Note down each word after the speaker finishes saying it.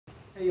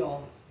Hey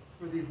y'all,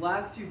 for these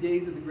last 2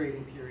 days of the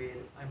grading period,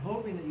 I'm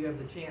hoping that you have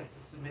the chance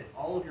to submit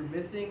all of your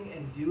missing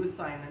and due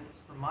assignments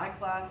for my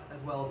class as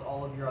well as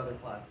all of your other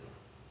classes.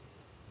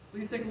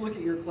 Please take a look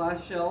at your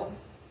class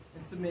shelves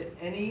and submit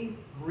any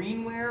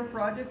greenware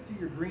projects to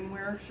your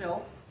greenware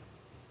shelf.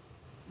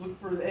 Look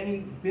for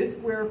any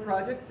bisqueware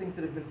projects, things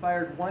that have been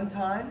fired one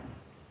time,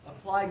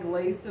 apply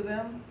glaze to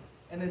them,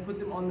 and then put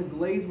them on the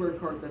glazeware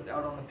cart that's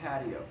out on the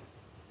patio.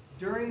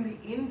 During the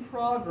in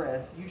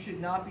progress, you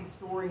should not be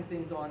storing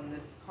things on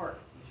this cart.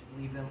 You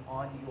should leave them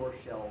on your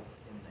shelves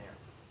in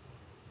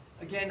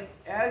there. Again,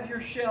 as your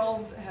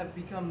shelves have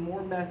become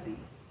more messy,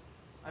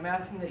 I'm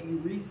asking that you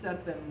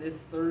reset them this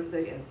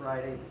Thursday and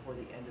Friday before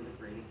the end of the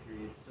grading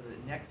period so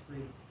that next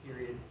grading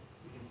period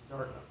we can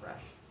start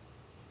afresh.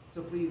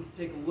 So please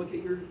take a look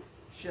at your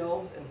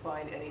shelves and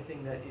find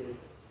anything that is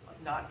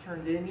not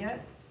turned in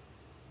yet.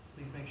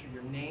 Please make sure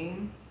your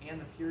name and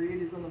the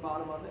period is on the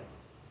bottom of it.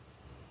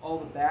 All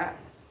the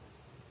bats,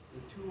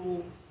 the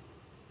tools,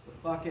 the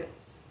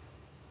buckets,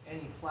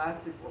 any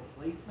plastic or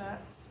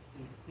placemats,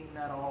 please clean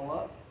that all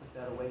up, put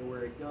that away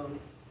where it goes.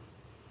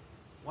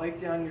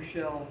 Wipe down your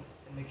shelves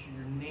and make sure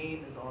your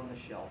name is on the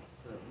shelf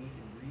so that we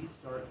can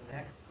restart the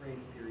next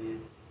grading period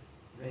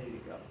ready to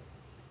go.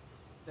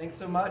 Thanks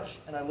so much,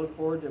 and I look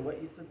forward to what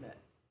you submit.